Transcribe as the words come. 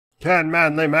Can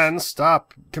manly men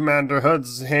stop Commander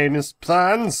Hood's heinous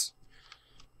plans?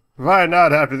 Find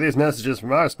out after these messages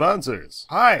from our sponsors.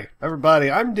 Hi, everybody,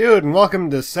 I'm Dude, and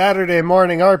welcome to Saturday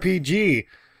Morning RPG.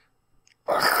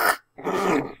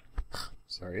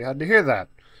 Sorry you had to hear that.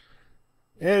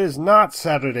 It is not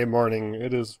Saturday morning,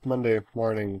 it is Monday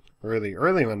morning, early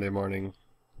Monday morning.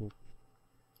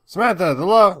 Samantha, the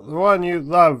one you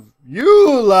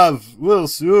love, will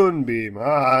soon be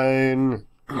mine.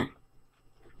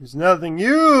 There's nothing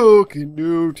you can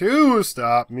do to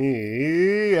stop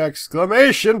me!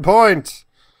 Exclamation point!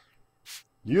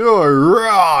 You're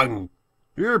wrong!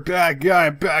 You're a bad guy,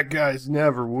 bad guys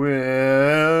never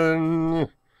win!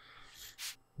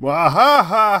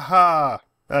 Wahahaha!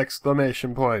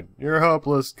 Exclamation point. Your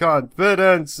hopeless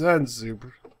confidence and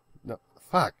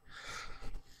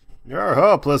Your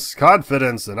hopeless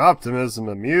confidence and optimism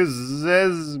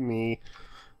amuses me.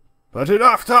 But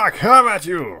enough talk, how about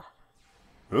you?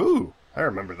 Ooh, I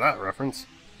remember that reference.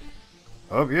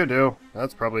 Hope you do.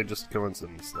 That's probably just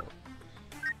coincidence,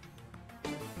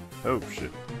 though. Oh,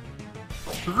 shit.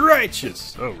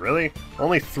 Righteous! Oh, really?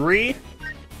 Only 3?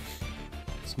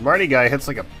 This Marty guy hits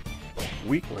like a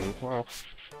weakling. Wow.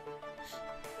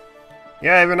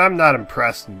 Yeah, even I'm not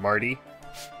impressed, Marty.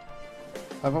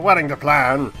 I have a wedding to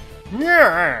plan.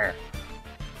 Yeah!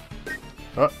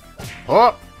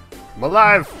 Oh! I'm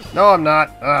alive! No, I'm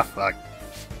not. Ah, fuck.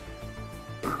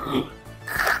 Clear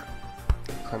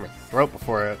my throat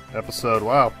before episode.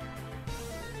 Wow.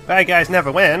 Bad guys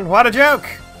never win. What a joke!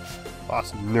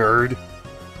 Lost nerd.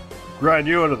 Grind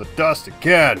you into the dust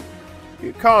again.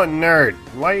 You call it nerd.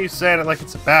 Why are you saying it like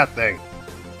it's a bad thing?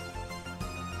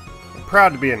 I'm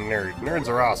proud to be a nerd. Nerds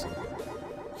are awesome.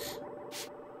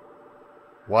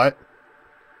 What?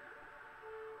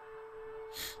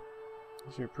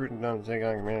 You're prudent enough to take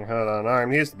on Commander Hood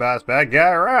unarmed. He's the best bad guy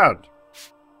around.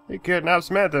 He kidnaps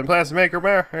Samantha and plans to make her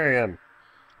marry him.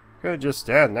 Could just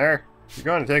stand there. If you're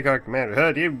going to take on Commander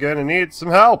Hood, you're going to need some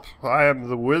help. I am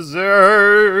the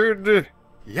wizard.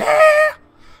 Yeah!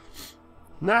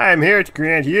 Now I'm here to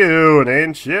grant you an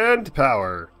ancient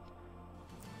power.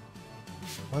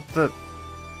 What the...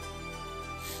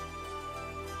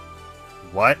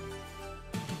 What?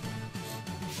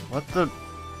 What the...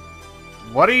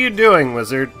 What are you doing,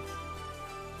 wizard?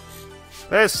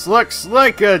 This looks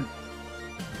like a...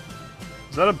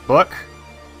 Is that a book?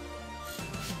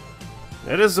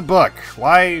 It is a book.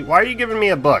 Why are you giving me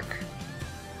a book?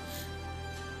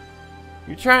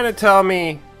 You trying to tell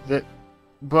me that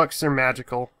books are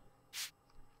magical?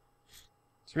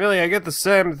 It's really, I get the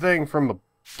same thing from a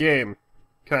game.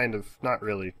 Kind of. Not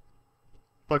really.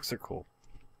 Books are cool.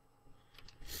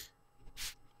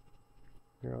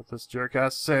 You know what this jerk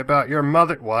has to say about your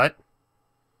mother? What?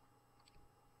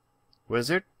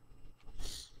 Wizard?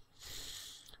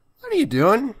 What are you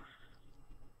doing?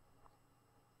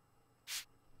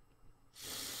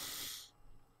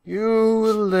 You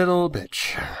little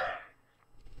bitch.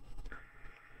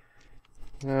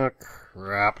 Oh,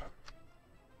 crap.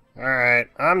 Alright,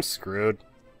 I'm screwed.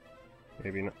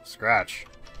 Maybe not. Scratch.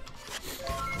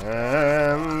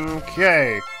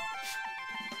 Okay.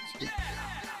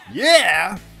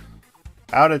 Yeah!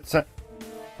 Out of time.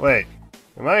 Wait.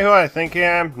 Am I who I think I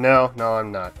am? No,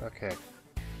 I'm not. Okay.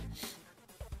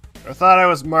 I thought I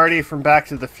was Marty from Back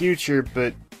to the Future,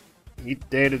 but he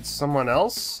dated someone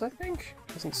else, I think?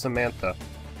 It wasn't Samantha.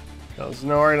 That was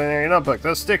no ordinary notebook.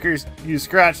 Those stickers you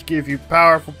scratch give you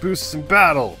powerful boosts in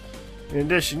battle. In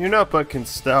addition, your notebook can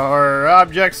store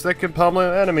objects that can pummel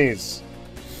enemies.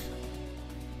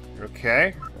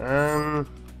 Okay. Let's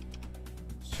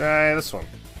try this one.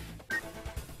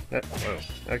 Whoa.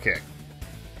 Okay.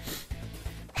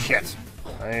 Shit.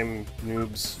 I am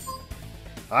noobs.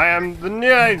 I am the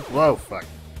noob. Whoa, fuck.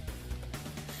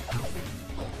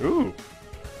 Ooh.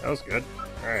 That was good.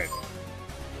 Alright.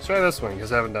 Let's try this one,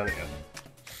 because I haven't done it yet.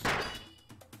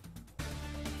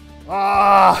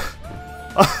 Ah!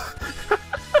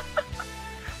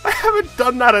 I haven't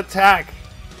done that attack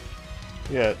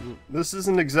yet. This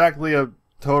isn't exactly a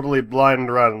totally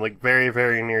blind run, like very,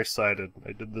 very nearsighted.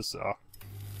 I did this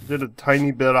did a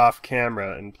tiny bit off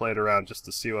camera and played around just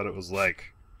to see what it was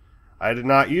like. I did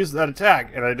not use that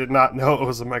attack, and I did not know it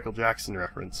was a Michael Jackson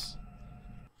reference.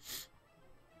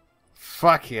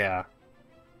 Fuck yeah.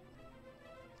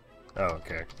 Oh,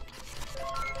 okay.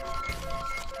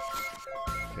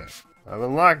 Okay. I've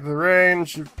unlocked the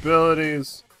range of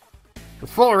abilities. The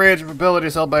full range of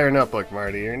abilities held by your notebook,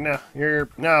 Marty. You're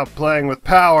now playing with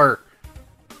power.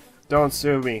 Don't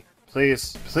sue me.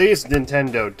 Please,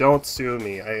 Nintendo, don't sue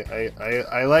me.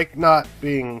 I like not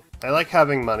being... I like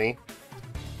having money.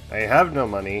 I have no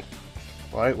money.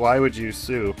 Why would you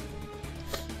sue?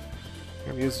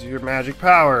 Use your magic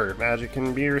power. Magic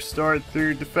can be restored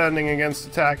through defending against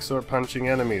attacks or punching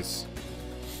enemies.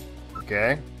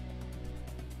 Okay.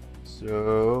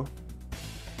 So...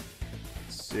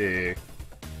 let's see.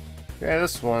 Okay,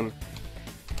 this one.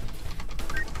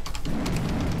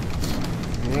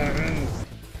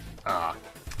 Ah.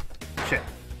 Shit.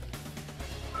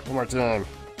 One more time.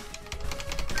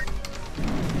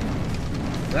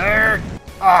 There!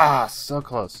 Ah, so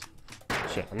close.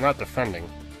 Shit, I'm not defending.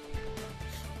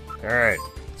 Alright,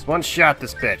 let's one-shot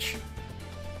this bitch.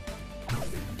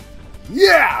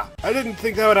 Yeah! I didn't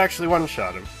think that would actually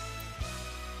one-shot him.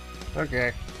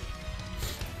 Okay.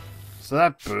 So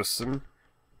that boosts him.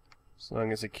 As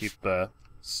long as I keep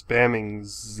spamming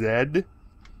Z.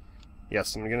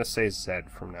 Yes, I'm gonna say Z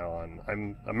from now on.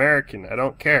 I'm American, I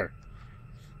don't care.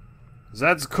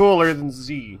 Z's cooler than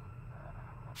Z.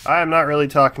 I am not really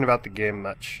talking about the game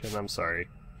much, and I'm sorry.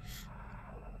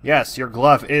 Yes, your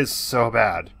glove is so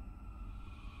bad.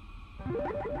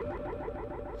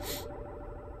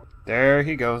 There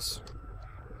he goes.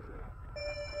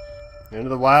 Into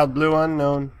the wild blue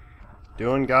unknown.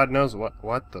 Doing God knows what.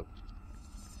 What the...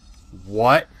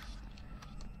 What?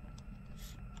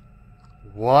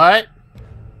 What?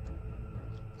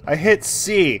 I hit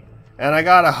C, and I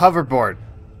got a hoverboard.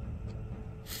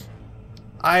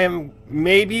 I am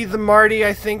maybe the Marty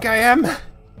I think I am?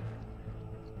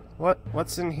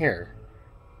 What's in here?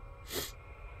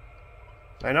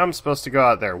 I know I'm supposed to go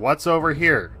out there. What's over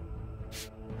here?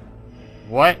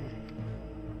 What?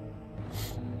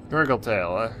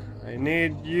 Gurgletail, I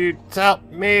need you to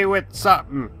help me with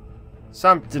something.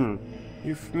 Something.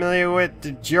 You familiar with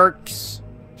the jerks?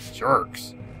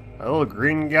 Jerks? The little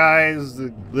green guys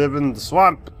that live in the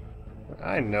swamp.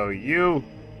 I know you.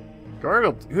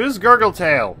 Who's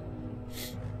Gurgletail?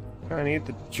 I need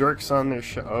the jerks on their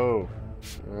show.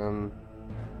 Oh.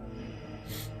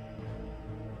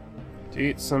 To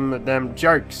eat some of them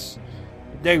jerks.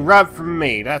 They run from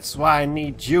me, that's why I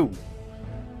need you.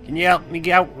 Can you help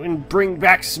me out and bring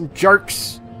back some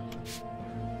jerks?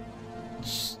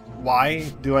 Why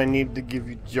do I need to give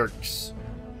you jerks?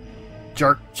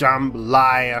 Jerk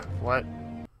jambalaya. What?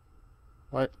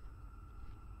 What?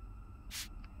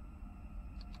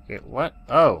 Okay, what?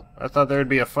 Oh, I thought there would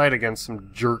be a fight against some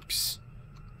jerks.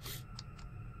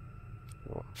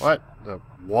 What? The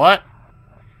what?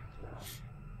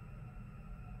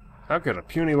 How could a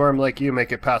puny worm like you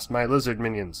make it past my lizard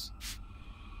minions?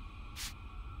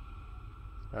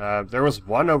 There was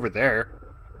one over there.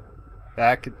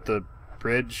 Back at the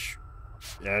bridge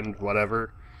and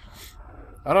whatever.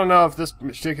 I don't know if this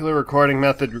particular recording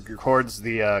method records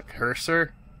the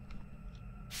cursor.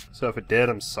 So if it did,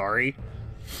 I'm sorry.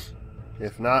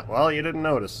 If not, well, you didn't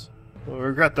notice. You'll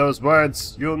regret those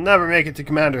words. You'll never make it to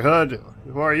Commander Hood,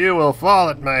 or you will fall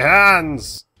at my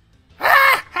hands.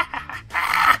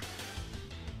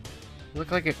 Look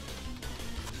like it.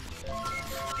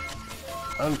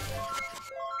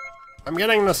 I'm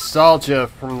getting nostalgia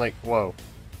from like, whoa.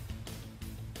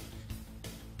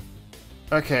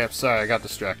 Okay, I'm sorry, I got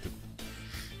distracted.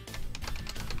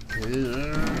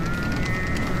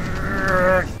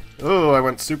 Oh, I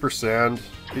went Super Sand.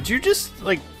 Did you just,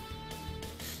 like,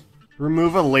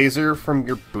 remove a laser from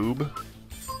your boob?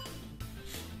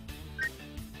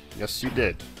 Yes, you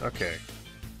did. Okay.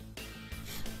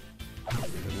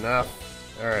 Good enough.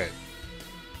 Alright.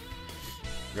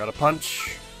 Got a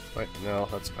punch. Wait, no,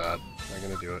 that's bad. I'm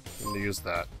gonna do it. I'm gonna use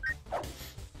that.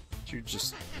 Did you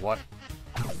just... what?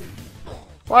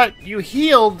 What? You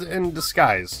healed and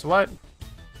disguised. What?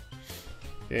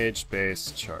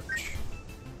 Gauge-based charge.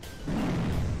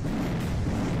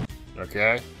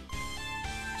 Okay.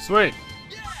 Sweet!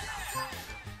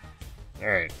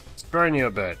 Alright, let's burn you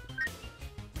a bit.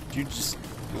 You just...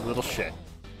 you little shit.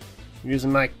 You're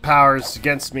using my powers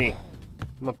against me.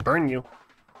 I'm gonna burn you.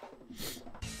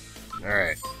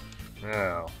 Alright.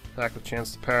 Now, attack with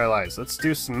chance to paralyze. Let's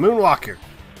do some Moonwalker!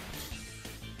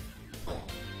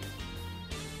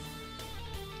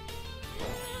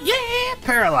 Yeah!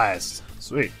 Paralyzed!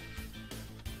 Sweet.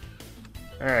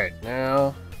 Alright,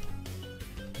 now...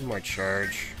 one more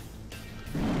charge.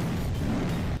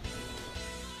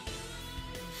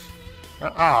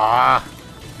 Ah!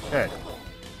 Good.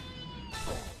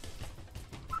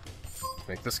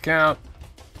 Make this count.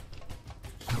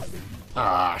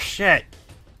 Ah, shit!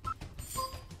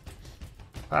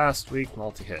 Last week,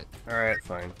 multi-hit. Alright,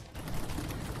 fine.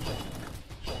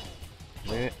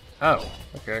 Oh,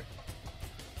 okay.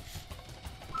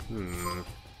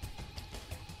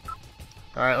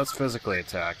 Alright, let's physically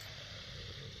attack.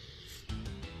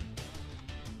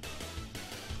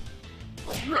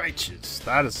 Righteous!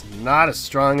 That is not as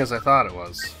strong as I thought it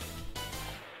was.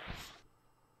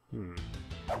 You're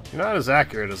not as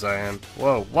accurate as I am.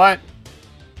 Whoa, what?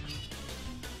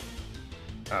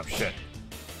 Oh, shit.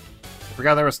 I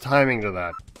forgot there was timing to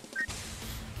that.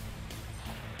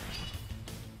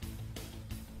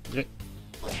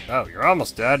 Oh, you're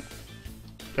almost dead.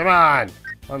 Come on!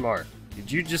 One more.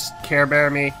 Did you just Care Bear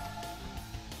me?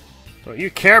 Don't you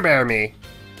Care Bear me!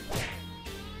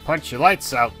 Punch your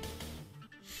lights out!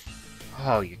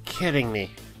 Oh, you're kidding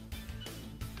me.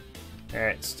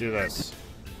 Alright, let's do this.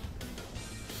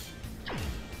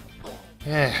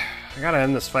 I gotta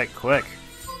end this fight quick.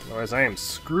 Otherwise I am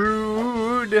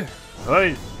screwed!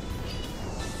 Hey.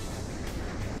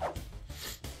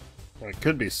 I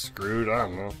could be screwed, I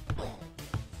don't know.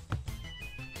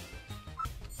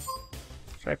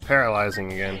 Try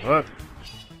paralyzing again. What?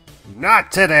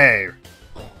 Not today!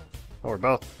 Oh, we're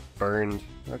both burned.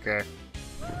 Okay.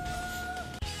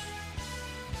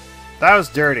 That was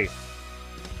dirty.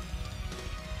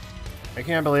 I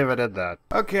can't believe I did that.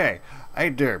 Okay, I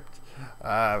derped.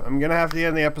 I'm gonna have to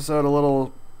end the episode a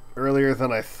little earlier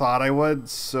than I thought I would,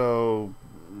 so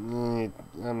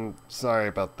I'm sorry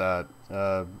about that.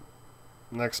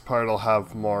 Next part will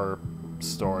have more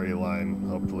storyline,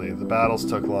 hopefully. The battles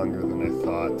took longer than I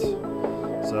thought.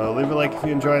 So leave a like if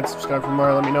you enjoyed, subscribe for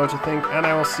more, let me know what you think, and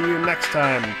I will see you next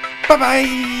time. Bye-bye!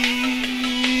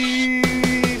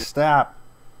 Stop.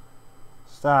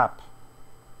 Stop.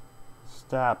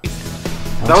 Stop.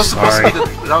 That was supposed to be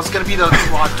that was gonna be the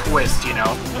plot twist, you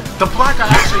know? The black guy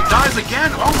actually dies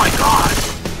again? Oh my god!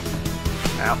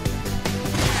 Ow.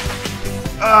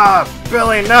 Ah,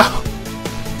 Billy, no!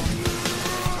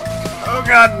 Oh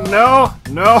god, no!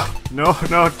 No, no,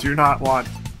 no, do not want.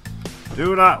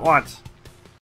 Do not want.